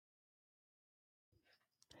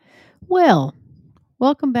Well,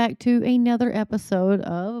 welcome back to another episode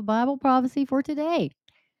of Bible Prophecy for today.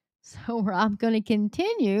 So, where I'm going to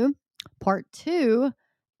continue part two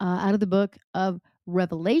out of the book of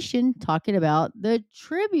Revelation, talking about the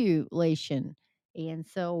tribulation. And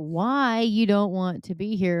so, why you don't want to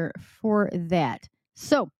be here for that.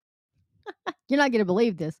 So, you're not going to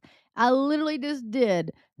believe this. I literally just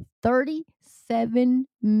did 37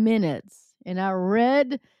 minutes and I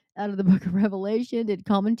read out of the book of Revelation, did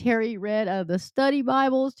commentary, read out of the study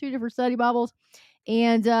Bibles, two different study Bibles,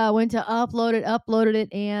 and went to uploaded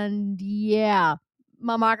it. And yeah,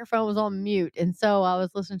 my microphone was on mute. And so I was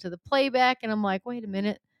listening to the playback and I'm like, wait a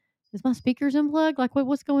minute, is my speakers unplugged? Like,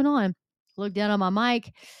 what's going on? Looked down on my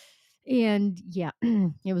mic and yeah,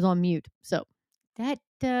 it was on mute. So that's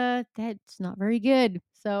not very good.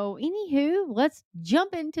 So anywho, let's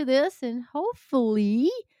jump into this and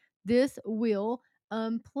hopefully this will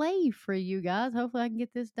play for you guys. Hopefully I can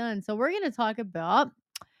get this done. So we're gonna talk about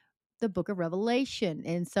the book of Revelation.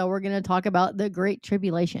 And so we're going to talk about the great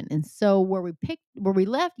tribulation. And so where we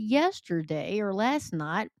left yesterday or last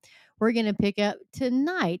night, we're going to pick up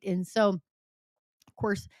tonight. And so of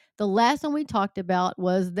course, the last one we talked about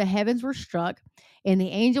was the heavens were struck, and the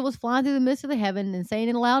angel was flying through the midst of the heaven and saying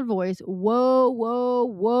in a loud voice, "Woe, woe,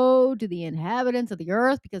 woe to the inhabitants of the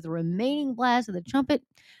earth, because the remaining blast of the trumpet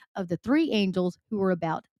of the three angels who were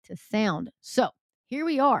about to sound." So here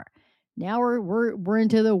we are. Now we're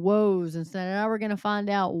into the woes, and so now we're going to find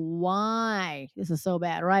out why this is so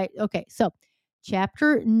bad, right? Okay, so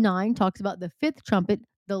chapter 9 talks about the fifth trumpet,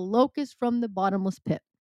 the locust from the bottomless pit.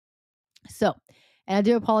 So, and I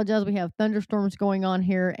do apologize. We have thunderstorms going on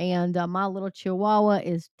here, and my little chihuahua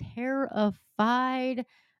is terrified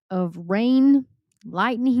of rain,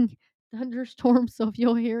 lightning, thunderstorms. So if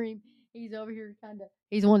you'll hear him, he's over here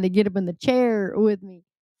he's wanting to get up in the chair with me.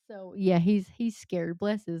 So yeah, he's scared.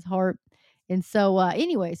 Bless his heart. And so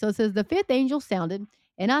anyway, so it says the fifth angel sounded,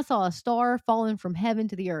 and I saw a star falling from heaven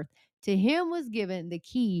to the earth. To him was given the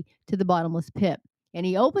key to the bottomless pit. And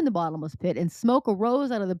he opened the bottomless pit, and smoke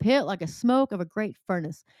arose out of the pit like a smoke of a great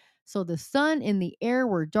furnace. So the sun and the air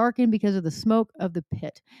were darkened because of the smoke of the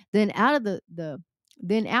pit. Then out of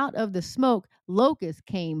the smoke locusts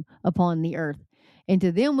came upon the earth, and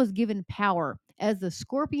to them was given power, as the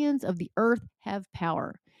scorpions of the earth have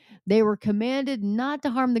power. They were commanded not to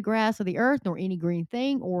harm the grass of the earth, nor any green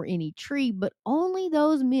thing, or any tree, but only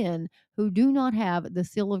those men who do not have the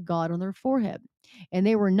seal of God on their forehead. And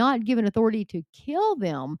they were not given authority to kill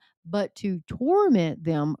them, but to torment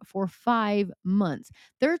them for 5 months.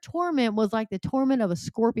 Their torment was like the torment of a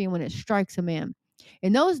scorpion when it strikes a man.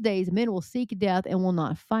 In those days, men will seek death and will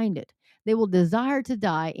not find it. They will desire to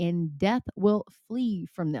die, and death will flee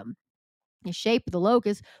from them. The shape of the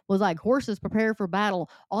locust was like horses prepared for battle.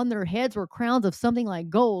 On their heads were crowns of something like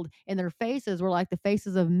gold, and their faces were like the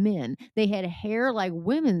faces of men. They had hair like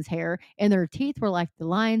women's hair, and their teeth were like the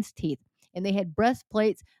lion's teeth. And they had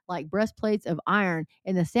breastplates like breastplates of iron,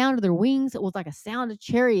 and the sound of their wings was like a sound of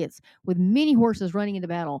chariots with many horses running into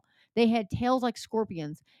battle. They had tails like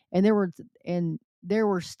scorpions, and there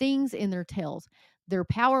were stings in their tails. Their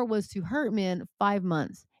power was to hurt men 5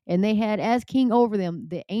 months. And they had as king over them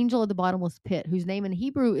the angel of the bottomless pit, whose name in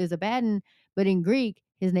Hebrew is Abaddon, but in Greek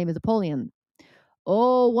his name is Apollyon.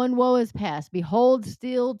 Oh, one woe is past. Behold,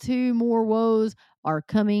 still two more woes are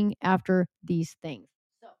coming after these things.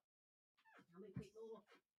 So, let me get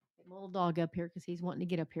my little dog up here because he's wanting to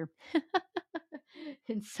get up here.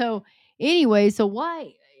 And so, anyway, so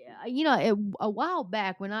why, a while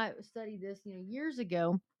back when I studied this, years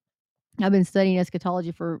ago, I've been studying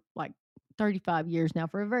eschatology for like 35 years now,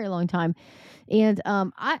 for a very long time. And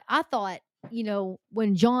I thought,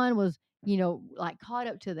 when John was, like caught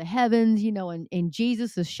up to the heavens, and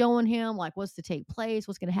Jesus is showing him like what's to take place,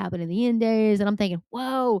 what's going to happen in the end days. And I'm thinking,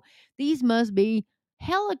 whoa, these must be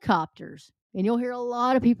helicopters. And you'll hear a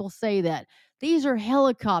lot of people say that these are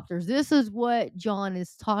helicopters. This is what John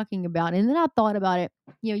is talking about. And then I thought about it,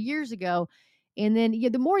 years ago. And then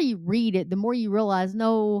the more you read it, the more you realize,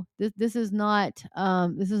 no, this is not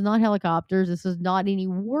helicopters. This is not any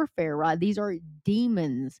warfare, right? These are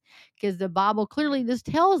demons, because the Bible clearly just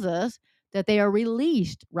tells us that they are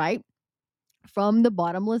released, right, from the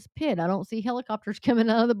bottomless pit. I don't see helicopters coming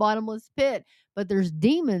out of the bottomless pit, but there's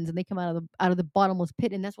demons and they come out of the bottomless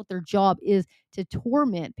pit, and that's what their job is, to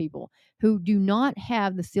torment people who do not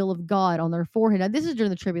have the seal of God on their forehead. Now, this is during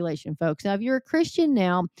the tribulation, folks. Now, if you're a Christian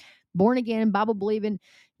now, born again, Bible believing,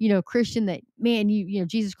 Christian, that man,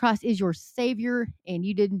 Jesus Christ is your savior, and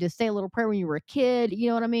you didn't just say a little prayer when you were a kid. You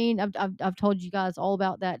know what I mean? I've told you guys all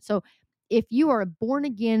about that. So if you are a born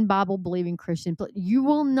again Bible believing Christian, you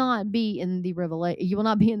will not be in the revelation. You will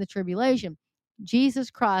not be in the tribulation. Jesus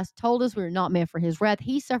Christ told us we are not meant for his wrath.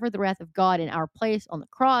 He suffered the wrath of God in our place on the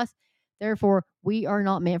cross. Therefore, we are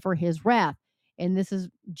not meant for his wrath. And this is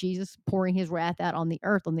Jesus pouring his wrath out on the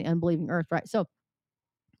earth, on the unbelieving earth, right? So,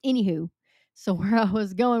 anywho, so where I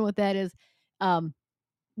was going with that is um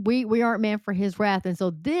we aren't meant for his wrath. And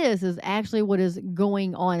so this is actually what is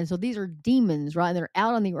going on. And so these are demons, right? They're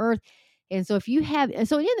out on the earth. And so if you have, and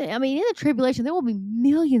so in the tribulation, there will be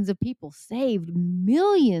millions of people saved,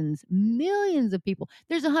 millions of people.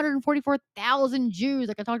 There's 144,000 Jews,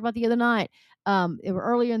 like I talked about the other night,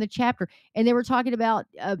 earlier in the chapter, and they were talking about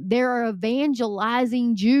there are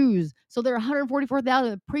evangelizing Jews. So there are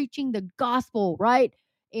 144,000 preaching the gospel, right?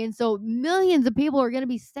 And so millions of people are going to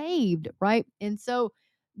be saved, right? And so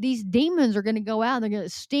these demons are going to go out and they're going to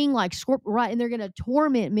sting like scorpion, right? And they're going to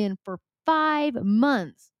torment men for 5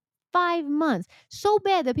 months. 5 months. So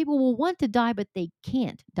bad that people will want to die, but they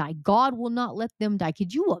can't die. God will not let them die.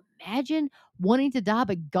 Could you imagine wanting to die,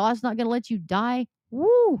 but God's not going to let you die?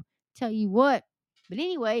 Woo! Tell you what. But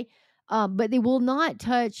anyway, but they will not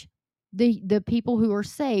touch the people who are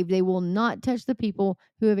saved. They will not touch the people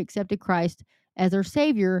who have accepted Christ as their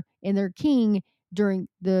Savior and their King during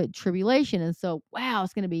the tribulation. And so, wow,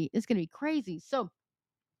 it's gonna be crazy. So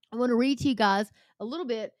I want to read to you guys a little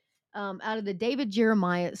bit out of the David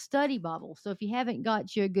Jeremiah Study Bible. So if you haven't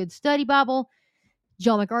got you a good study Bible,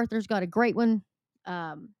 John MacArthur's got a great one.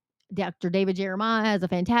 Um, Dr. David Jeremiah has a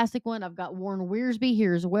fantastic one. I've got Warren Wiersbe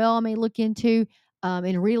here as well. I may look into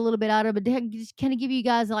and read a little bit out of it, but just kind of give you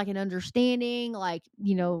guys like an understanding, like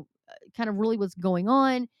kind of really what's going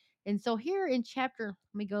on. And so here in chapter,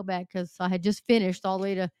 let me go back because I had just finished all the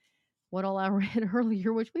way to what all I read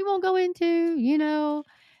earlier, which we won't go into.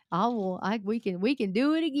 We can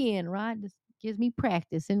do it again, right? This gives me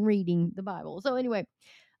practice in reading the Bible. So anyway,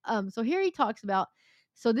 so here he talks about,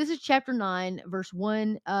 so this is chapter 9, verse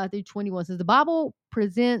 1 through 21. Says the Bible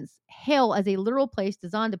presents hell as a literal place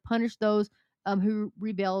designed to punish those who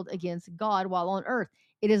rebelled against God while on earth.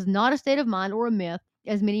 It is not a state of mind or a myth,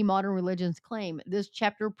 as many modern religions claim. This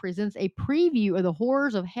chapter presents a preview of the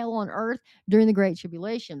horrors of hell on earth during the Great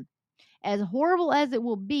Tribulation. As horrible as it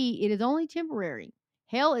will be, it is only temporary.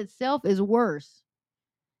 Hell itself is worse,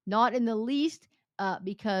 not in the least,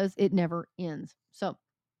 because it never ends. So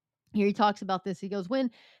here he talks about this. He goes, when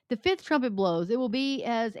the fifth trumpet blows, it will be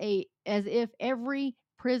as if every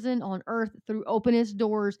prison on earth threw open its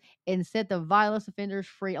doors and set the vilest offenders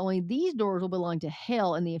free. Only these doors will belong to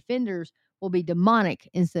hell, and the offenders will be demonic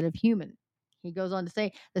instead of human. He goes on to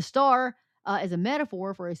say, the star is a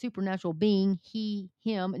metaphor for a supernatural being, he,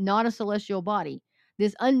 him, not a celestial body.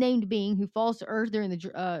 This unnamed being who falls to earth during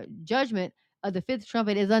the judgment of the fifth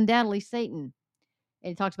trumpet is undoubtedly Satan. And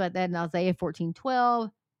he talks about that in Isaiah 14:12,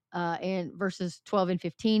 and verses 12 and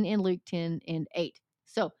 15 in Luke 10 and 8.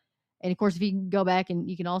 So, and of course, if you can go back and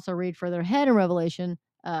you can also read further ahead in Revelation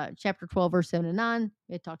chapter 12, verse 7 and 9,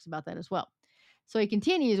 it talks about that as well. So he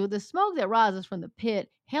continues, with the smoke that rises from the pit,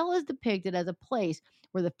 hell is depicted as a place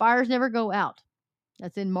where the fires never go out.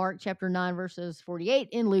 That's in Mark chapter 9, verses 48,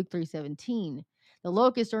 in Luke 3:17. The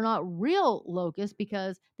locusts are not real locusts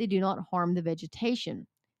because they do not harm the vegetation.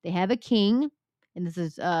 They have a king, and this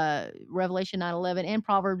is Revelation 9:11 and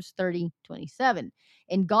Proverbs 30:27.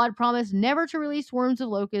 And God promised never to release swarms of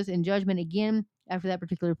locusts in judgment again after that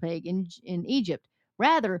particular plague in Egypt.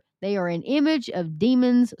 Rather, they are an image of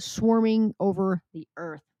demons swarming over the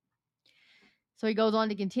earth. So he goes on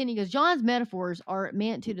to continue because John's metaphors are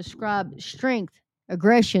meant to describe strength,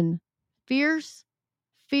 aggression, fierce,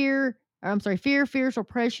 fear, fierce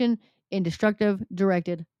oppression, and destructive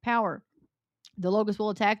directed power. The locusts will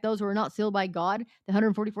attack those who are not sealed by God. The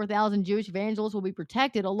 144,000 Jewish evangelists will be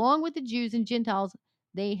protected along with the Jews and Gentiles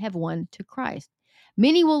they have won to Christ.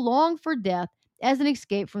 Many will long for death as an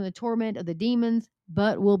escape from the torment of the demons,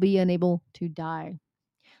 but will be unable to die.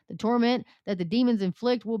 The torment that the demons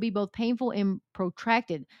inflict will be both painful and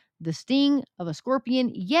protracted. The sting of a scorpion,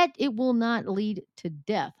 yet it will not lead to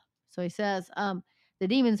death. So he says, the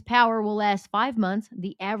demon's power will last 5 months,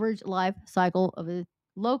 the average life cycle of a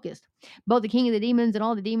locust. Both the king of the demons and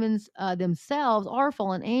all the demons themselves are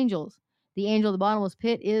fallen angels. The angel of the bottomless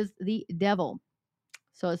pit is the devil.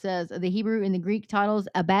 So it says the Hebrew and the Greek titles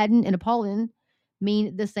Abaddon and Apollyon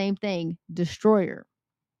mean the same thing, destroyer.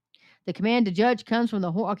 The command to judge comes from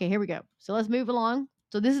the horn. Okay, here we go. So let's move along.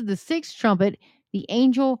 So this is the sixth trumpet, the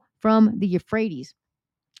angel from the Euphrates.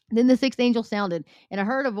 Then the sixth angel sounded, and I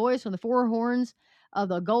heard a voice from the four horns of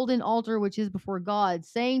the golden altar which is before God,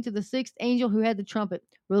 saying to the sixth angel who had the trumpet,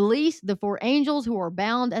 release the four angels who are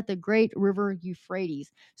bound at the great river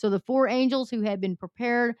Euphrates. So the four angels who had been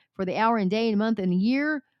prepared for the hour and day and month and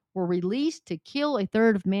year were released to kill a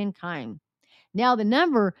third of mankind. Now the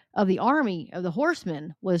number of the army of the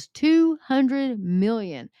horsemen was 200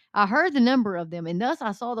 million. I heard the number of them, and thus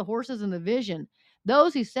I saw the horses in the vision.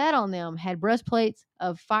 Those who sat on them had breastplates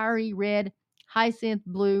of fiery red, hyacinth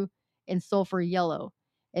blue, and sulfur yellow.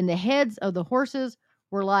 And the heads of the horses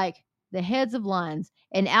were like the heads of lions,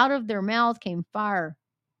 and out of their mouths came fire,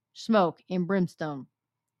 smoke, and brimstone.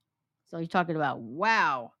 So he's talking about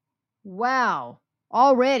wow,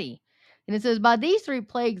 already. And it says, by these three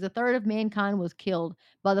plagues, a third of mankind was killed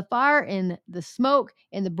by the fire and the smoke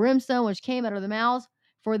and the brimstone which came out of the mouths.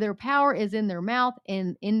 For their power is in their mouth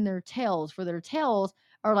and in their tails. For their tails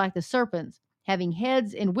are like the serpents, having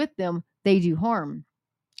heads, and with them they do harm.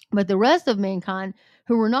 But the rest of mankind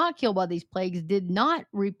who were not killed by these plagues did not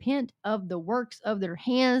repent of the works of their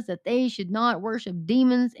hands, that they should not worship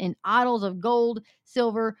demons and idols of gold,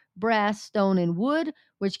 silver, brass, stone, and wood,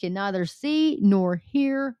 which can neither see, nor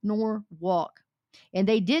hear, nor walk. And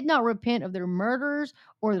they did not repent of their murders,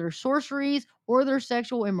 or their sorceries, or their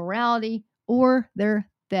sexual immorality, or their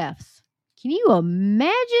thefts. Can you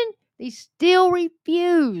imagine? They still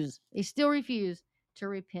refuse. They still refuse to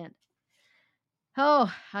repent.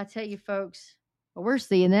 Oh, I tell you, folks, well, we're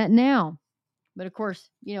seeing that now. But of course,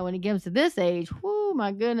 when it comes to this age, whoo,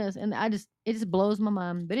 my goodness, and it just blows my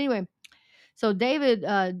mind. But anyway, so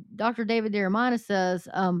Dr. David Jeremiah says,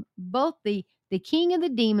 both the king of the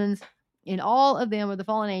demons and all of them are the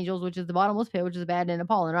fallen angels, which is the bottomless pit, which is bad and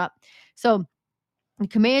Apollyon, right? So the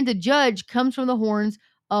command to judge comes from the horns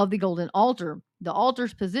of the golden altar. The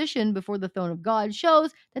altar's position before the throne of God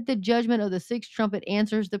shows that the judgment of the sixth trumpet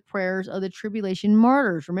answers the prayers of the tribulation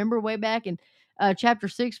martyrs. Remember way back in chapter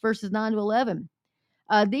 6, verses 9 to 11.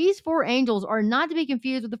 These four angels are not to be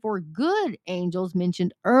confused with the four good angels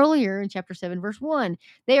mentioned earlier in chapter 7, verse 1.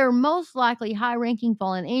 They are most likely high ranking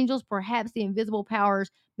fallen angels, perhaps the invisible powers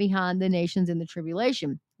behind the nations in the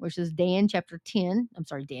tribulation, which is Daniel chapter 10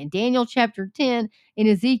 and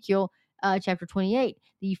Ezekiel chapter 28.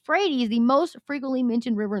 The Euphrates, the most frequently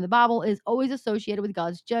mentioned river in the Bible, is always associated with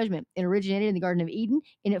God's judgment. It originated in the Garden of Eden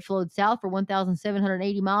and it flowed south for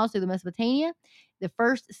 1,780 miles through the Mesopotamia. The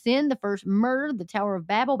first sin, the first murder, the Tower of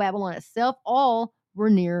Babel, Babylon itself, all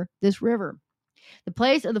were near this river. The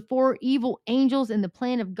place of the four evil angels in the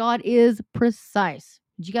plan of God is precise.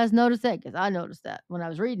 Did you guys notice that? Because I noticed that when I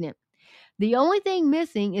was reading it. The only thing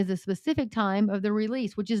missing is the specific time of the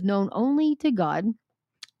release, which is known only to God.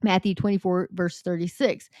 Matthew 24, verse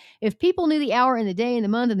 36. If people knew the hour and the day and the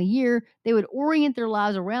month and the year, they would orient their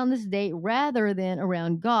lives around this date rather than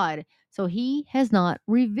around God. So he has not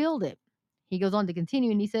revealed it. He goes on to continue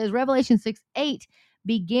and he says, Revelation 6:8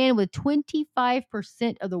 began with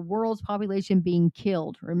 25% of the world's population being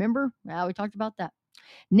killed. Remember? Well, we talked about that.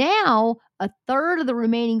 Now, a third of the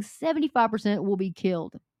remaining 75% will be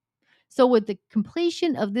killed. So, with the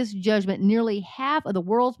completion of this judgment, nearly half of the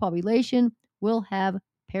world's population will have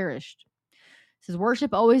perished. It says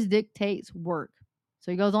worship always dictates work.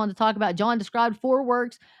 So he goes on to talk about John described four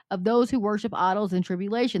works of those who worship idols in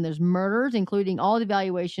tribulation. There's murders, including all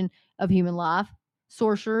devaluation of human life,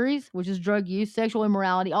 sorceries, which is drug use, sexual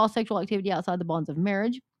immorality, all sexual activity outside the bonds of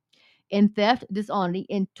marriage, and theft, dishonesty.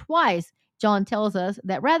 And twice, John tells us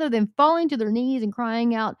that rather than falling to their knees and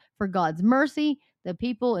crying out for God's mercy, the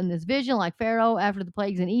people in this vision, like Pharaoh after the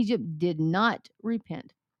plagues in Egypt, did not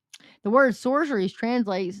repent. The word sorceries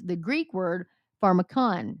translates the Greek word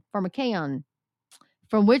pharmakeion,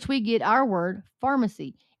 from which we get our word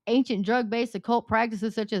pharmacy. Ancient drug based occult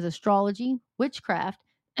practices such as astrology, witchcraft,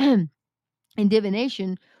 and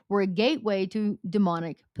divination were a gateway to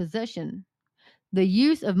demonic possession. The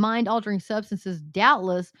use of mind altering substances,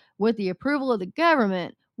 doubtless with the approval of the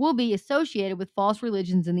government, will be associated with false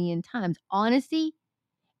religions in the end times. Honesty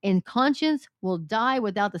and conscience will die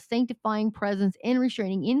without the sanctifying presence and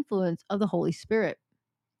restraining influence of the Holy Spirit.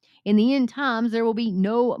 In the end times, there will be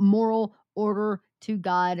no moral order to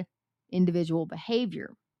guide individual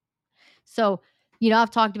behavior. So, I've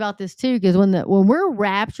talked about this too, because when we're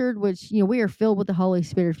raptured, which we are filled with the Holy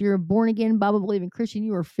Spirit. If you're a born again, Bible believing Christian,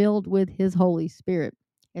 you are filled with His Holy Spirit,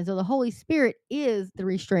 and so the Holy Spirit is the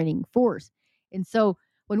restraining force. And so,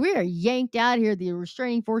 when we are yanked out here, the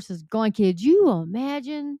restraining force is gone. Could you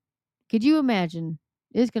imagine? Could you imagine?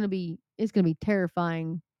 It's gonna be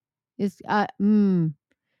terrifying.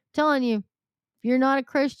 Telling you, if you're not a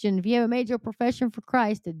Christian, if you haven't made your profession for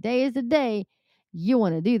Christ, today is the day you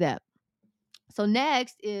want to do that. So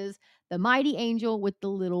next is the mighty angel with the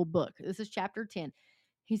little book. This is chapter 10.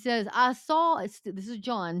 He says, this is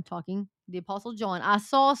John talking, the Apostle John. I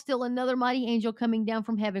saw still another mighty angel coming down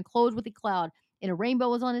from heaven, clothed with a cloud, and a rainbow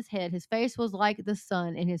was on his head. His face was like the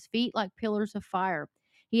sun, and his feet like pillars of fire.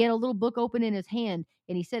 He had a little book open in his hand,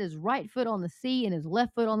 and he set his right foot on the sea and his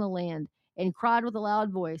left foot on the land, and he cried with a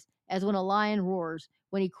loud voice, as when a lion roars.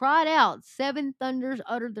 When he cried out, seven thunders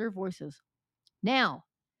uttered their voices. Now,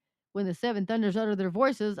 when the seven thunders uttered their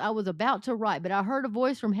voices, I was about to write, but I heard a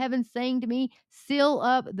voice from heaven saying to me, seal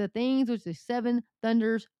up the things which the seven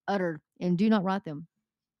thunders uttered, and do not write them.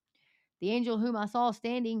 The angel whom I saw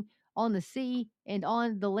standing on the sea and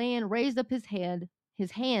on the land raised up his hand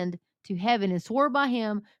to heaven, and swore by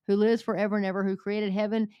him who lives forever and ever, who created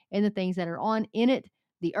heaven and the things that are on in it,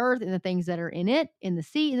 the earth and the things that are in it, and the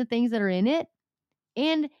sea and the things that are in it,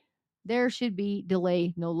 and there should be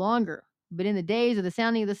delay no longer. But in the days of the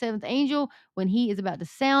sounding of the seventh angel, when he is about to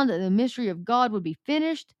sound, the mystery of God would be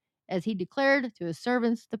finished, as he declared to his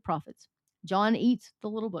servants, the prophets. John eats the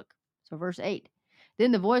little book. So, verse 8.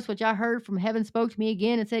 Then the voice which I heard from heaven spoke to me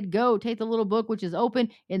again and said, go, take the little book which is open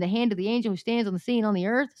in the hand of the angel who stands on the sea and on the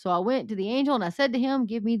earth. So I went to the angel and I said to him,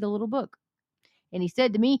 give me the little book. And he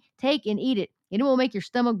said to me, take and eat it, and it will make your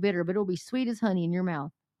stomach bitter, but it will be sweet as honey in your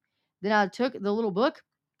mouth. Then I took the little book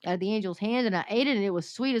out of the angel's hand, and I ate it, and it was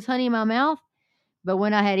sweet as honey in my mouth. But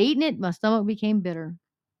when I had eaten it, my stomach became bitter.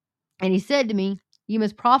 And he said to me, you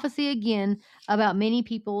must prophesy again about many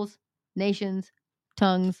peoples, nations,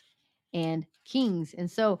 tongues, and kings. And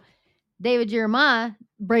so David Jeremiah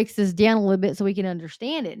breaks this down a little bit so we can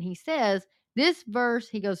understand it. And he says, this verse,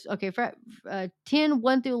 he goes, okay, 10,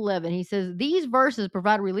 1 through 11, he says, these verses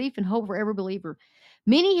provide relief and hope for every believer.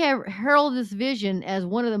 Many have heralded this vision as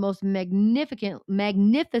one of the most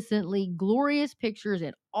magnificently glorious pictures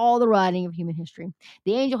in all the writing of human history.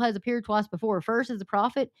 The angel has appeared twice before, first as a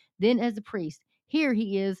prophet, then as a priest. Here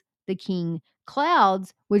he is the king.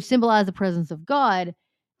 Clouds, which symbolize the presence of God,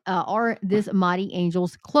 are this mighty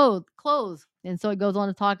angel's clothes. And so it goes on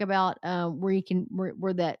to talk about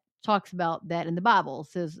where that talks about that in the Bible. It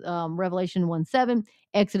says Revelation 1:7,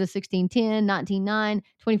 Exodus 16:10, 19:9,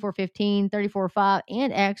 24:15, 34:5,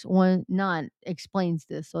 and Acts 1:9 explains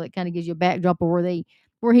this. So it kind of gives you a backdrop of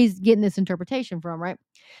where he's getting this interpretation from, right?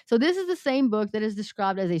 So this is the same book that is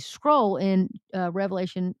described as a scroll in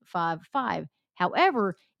Revelation 5:5.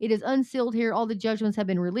 However, it is unsealed here. All the judgments have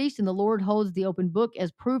been released, and the Lord holds the open book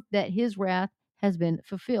as proof that his wrath has been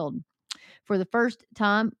fulfilled. For the first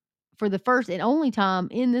time, for the first and only time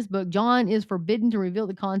in this book, John is forbidden to reveal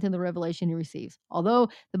the content of the revelation he receives. Although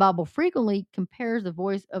the Bible frequently compares the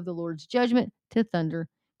voice of the Lord's judgment to thunder.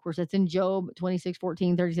 Of course, that's in Job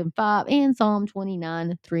 26:14, 37:5, and Psalm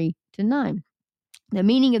 29:3-9. The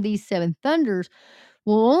meaning of these seven thunders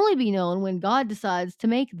will only be known when God decides to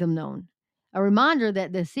make them known. A reminder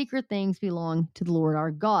that the secret things belong to the Lord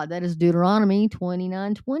our God. That is Deuteronomy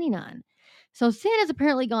 29:29. So sin has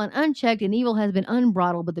apparently gone unchecked and evil has been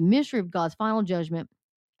unbridled, but the mystery of God's final judgment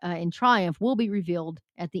and triumph will be revealed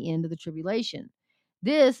at the end of the tribulation.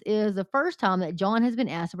 This is the first time that John has been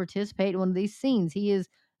asked to participate in one of these scenes. He is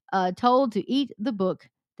told to eat the book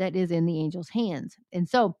that is in the angel's hands. And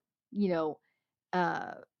so, you know,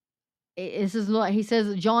 uh, this is what he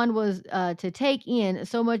says. John was to take in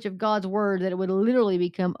so much of God's word that it would literally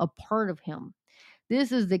become a part of him.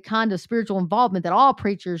 This is the kind of spiritual involvement that all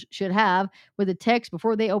preachers should have with the text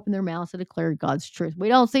before they open their mouths to declare God's truth. We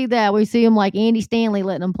don't see that. We see them like Andy Stanley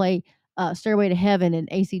letting them play Stairway to Heaven and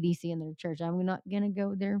ACDC in their church. I'm not going to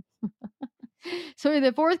go there. So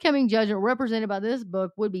the forthcoming judgment represented by this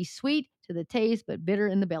book would be sweet to the taste, but bitter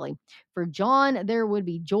in the belly. For John, there would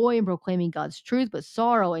be joy in proclaiming God's truth, but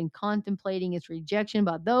sorrow in contemplating its rejection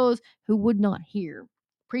by those who would not hear.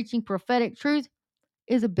 Preaching prophetic truth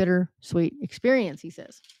is a bitter, sweet experience, he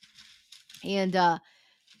says. And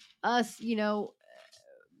us,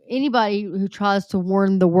 anybody who tries to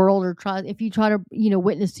warn the world or if you try to,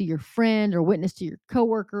 witness to your friend or witness to your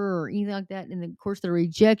coworker or anything like that, and of course the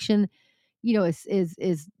rejection,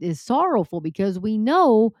 is sorrowful, because we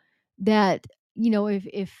know that,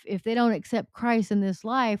 if they don't accept Christ in this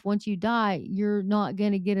life, once you die, you're not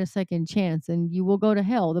going to get a second chance and you will go to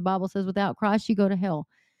hell. The Bible says without Christ you go to hell.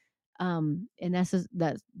 And that's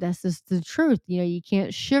just the truth. You can't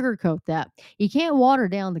sugarcoat that. You can't water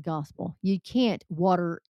down the gospel. You can't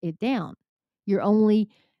water it down. You're only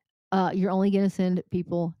going to send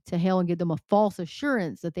people to hell and give them a false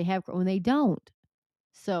assurance that they have when they don't.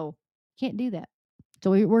 So can't do that.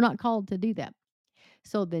 So we're not called to do that.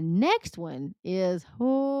 So the next one is,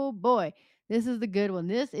 oh boy, this is the good one.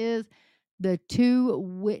 This is the two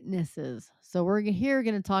witnesses. So we're here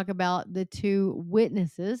going to talk about the two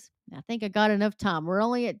witnesses. I think I got enough time. We're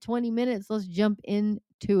only at 20 minutes. Let's jump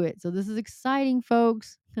into it. So this is exciting,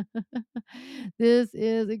 folks. This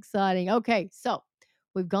is exciting. Okay, so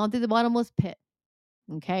we've gone through the bottomless pit.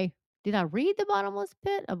 Okay. Did I read the bottomless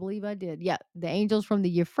pit? I believe I did. Yeah. The angels from the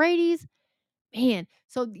Euphrates. Man.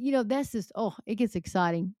 So, that's just, oh, it gets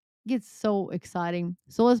exciting. It gets so exciting.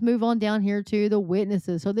 So let's move on down here to the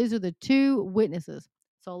witnesses. So these are the two witnesses.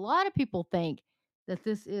 So a lot of people think that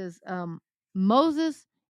this is Moses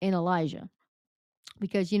and Elijah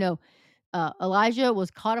because, Elijah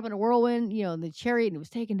was caught up in a whirlwind, in the chariot and was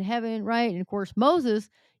taken to heaven, right? And of course, Moses,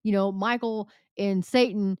 Michael and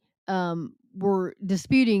Satan were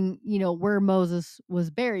disputing, where Moses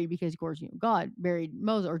was buried because, of course, God buried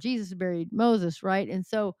Moses or Jesus buried Moses, right? And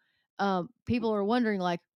so people are wondering,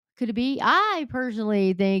 like, could it be? I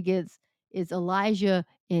personally think it's Elijah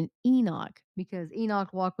and Enoch because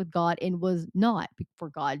Enoch walked with God and was not before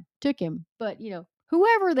God took him. But,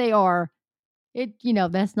 whoever they are,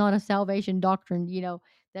 that's not a salvation doctrine,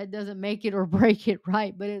 that doesn't make it or break it,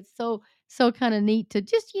 right? But it's so kind of neat to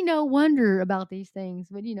just, wonder about these things.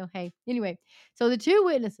 But hey, anyway, so the two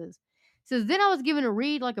witnesses says, then I was given a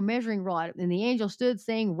reed like a measuring rod, and the angel stood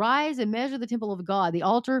saying, rise and measure the temple of God, the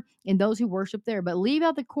altar, and those who worship there, but leave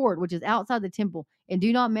out the court which is outside the temple, and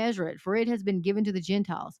do not measure it, for it has been given to the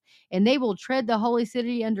Gentiles, and they will tread the holy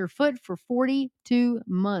city underfoot for 42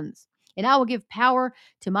 months. And I will give power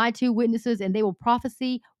to my two witnesses, and they will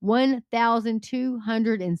prophesy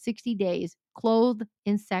 1,260 days, clothed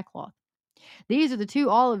in sackcloth. These are the two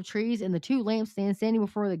olive trees and the two lampstands standing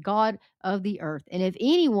before the God of the earth. And if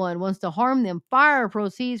anyone wants to harm them, fire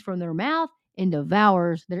proceeds from their mouth and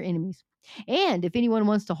devours their enemies. And if anyone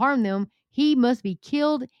wants to harm them, he must be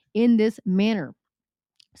killed in this manner.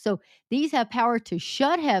 So these have power to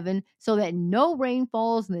shut heaven so that no rain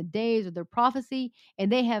falls in the days of their prophecy,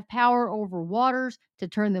 and they have power over waters to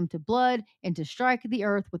turn them to blood and to strike the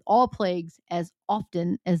earth with all plagues as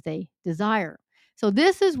often as they desire. So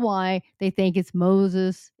this is why they think it's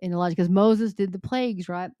Moses and Elijah, because Moses did the plagues,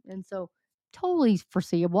 right? And so totally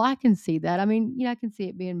foreseeable. I can see that. I mean, I can see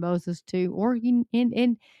it being Moses too, or in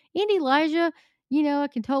Elijah. I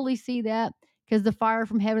can totally see that because the fire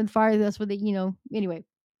from heaven, fire. That's what they. Anyway,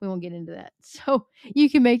 we won't get into that. So you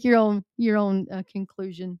can make your own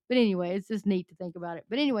conclusion. But anyway, it's just neat to think about it.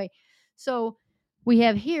 But anyway, so we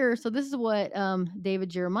have here. So this is what David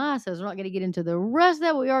Jeremiah says. We're not going to get into the rest of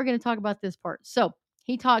that, but we are going to talk about this part. So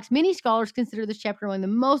he talks. Many scholars consider this chapter among the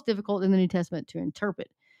most difficult in the New Testament to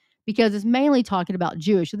interpret because it's mainly talking about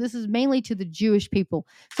Jewish. So this is mainly to the Jewish people.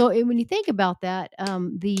 So when you think about that,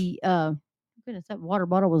 goodness, that water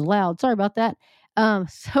bottle was loud. Sorry about that.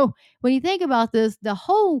 So when you think about this, the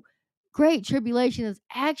whole great tribulation is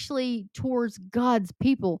actually towards God's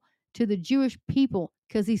people, to the Jewish people,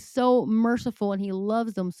 because he's so merciful and he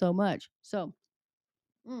loves them so much. So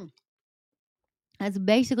mm, that's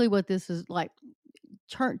basically what this is like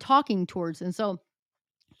talking towards. And so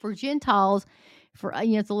for Gentiles,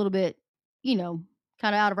 it's a little bit, kind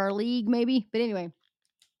of out of our league maybe. But anyway,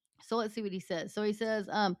 so let's see what he says. So he says,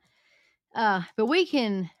 but we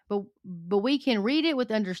can read it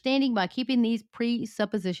with understanding by keeping these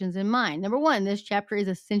presuppositions in mind. Number one, this chapter is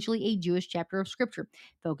essentially a Jewish chapter of Scripture.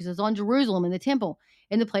 Focuses on Jerusalem and the temple,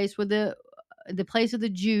 and the place of the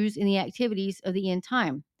Jews in the activities of the end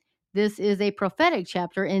time. This is a prophetic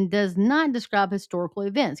chapter and does not describe historical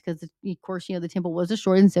events because, of course, the temple was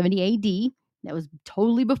destroyed in 70 A.D. That was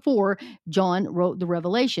totally before John wrote the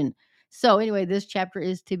Revelation. So, anyway, this chapter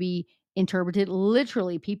is to be interpreted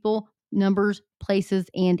literally. People, numbers, places,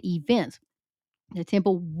 and events. The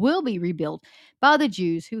temple will be rebuilt by the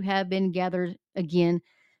Jews who have been gathered again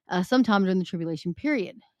sometime during the tribulation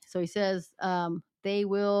period. So he says they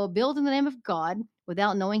will build in the name of God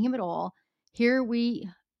without knowing him at all. Here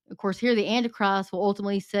the Antichrist will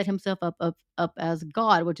ultimately set himself up as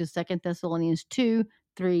God, which is 2 Thessalonians 2,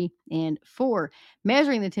 3, and 4.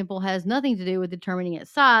 Measuring the temple has nothing to do with determining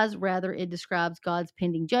its size. Rather, it describes God's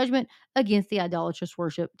pending judgment against the idolatrous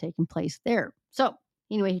worship taking place there. So,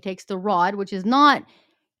 anyway, he takes the rod, which is not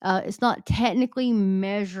it's not technically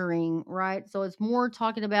measuring, right? So it's more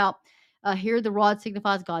talking about here the rod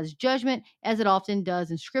signifies God's judgment, as it often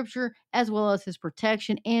does in Scripture, as well as his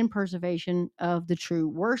protection and preservation of the true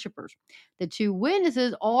worshipers. The two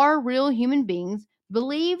witnesses are real human beings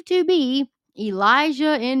believed to be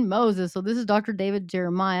Elijah and Moses. So this is Dr. David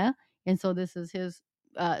Jeremiah, and so this is his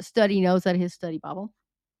study notes out of his study Bible.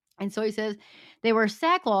 And so he says, they wear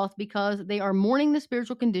sackcloth because they are mourning the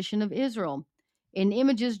spiritual condition of Israel. In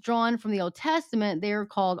images drawn from the Old Testament, they are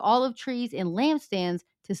called olive trees and lampstands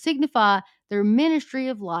to signify their ministry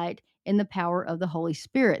of light in the power of the Holy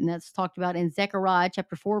Spirit. And that's talked about in Zechariah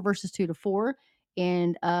chapter 4, verses 2 to 4,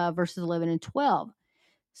 and verses 11 and 12.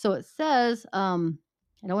 So it says, I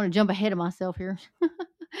don't want to jump ahead of myself here.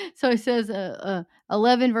 So it says,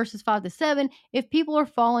 11 verses 5 to 7, if people are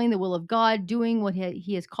following the will of God, doing what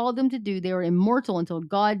he has called them to do, they are immortal until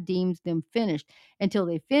God deems them finished. Until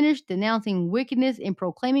they finish denouncing wickedness and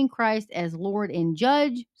proclaiming Christ as Lord and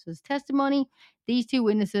Judge, so his testimony, these two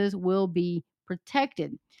witnesses will be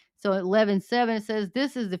protected. So at 11:7, it says,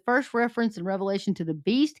 this is the first reference in Revelation to the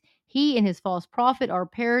beast. He and his false prophet are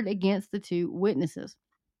paired against the two witnesses.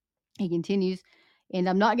 He continues, and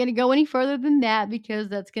I'm not going to go any further than that because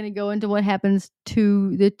that's going to go into what happens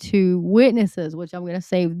to the two witnesses, which I'm going to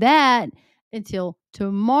save that until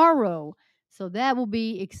tomorrow. So that will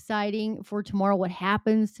be exciting for tomorrow, what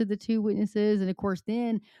happens to the two witnesses. And of course,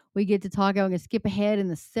 then we get to talk. I'm going to skip ahead, and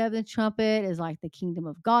the seventh trumpet is like the kingdom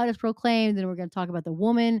of God is proclaimed. Then we're going to talk about the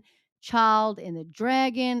woman, child, and the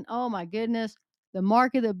dragon. Oh my goodness. The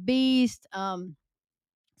mark of the beast.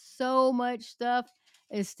 So much stuff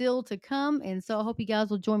is still to come. And so I hope you guys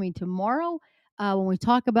will join me tomorrow when we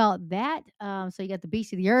talk about that. So you got the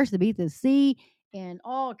beast of the earth, the beast of the sea, and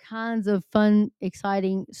all kinds of fun,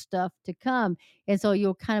 exciting stuff to come. And so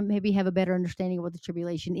you'll kind of maybe have a better understanding of what the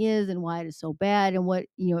tribulation is and why it is so bad and what,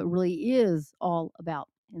 it really is all about.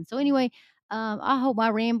 And so anyway, I hope my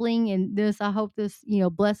rambling and this, I hope this,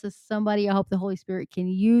 blesses somebody. I hope the Holy Spirit can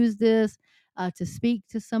use this to speak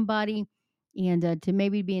to somebody and to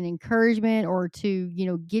maybe be an encouragement or to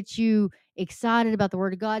get you excited about the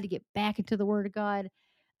word of God, to get back into the word of God.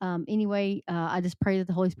 Anyway, I just pray that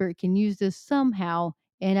the Holy Spirit can use this somehow,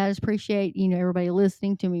 and I just appreciate everybody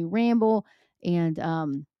listening to me ramble,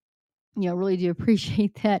 and really do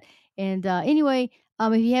appreciate that. And anyway,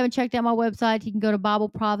 if you haven't checked out my website, you can go to Bible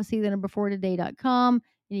Prophecy, the number 4 today.com,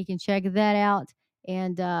 and you can check that out.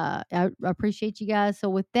 And I appreciate you guys. So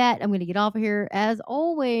with that, I'm going to get off of here. As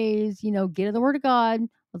always, get in the Word of God.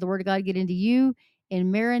 Let the Word of God get into you.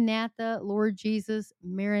 And Maranatha, Lord Jesus,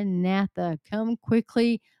 Maranatha, come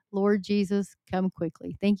quickly. Lord Jesus, come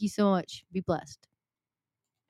quickly. Thank you so much. Be blessed.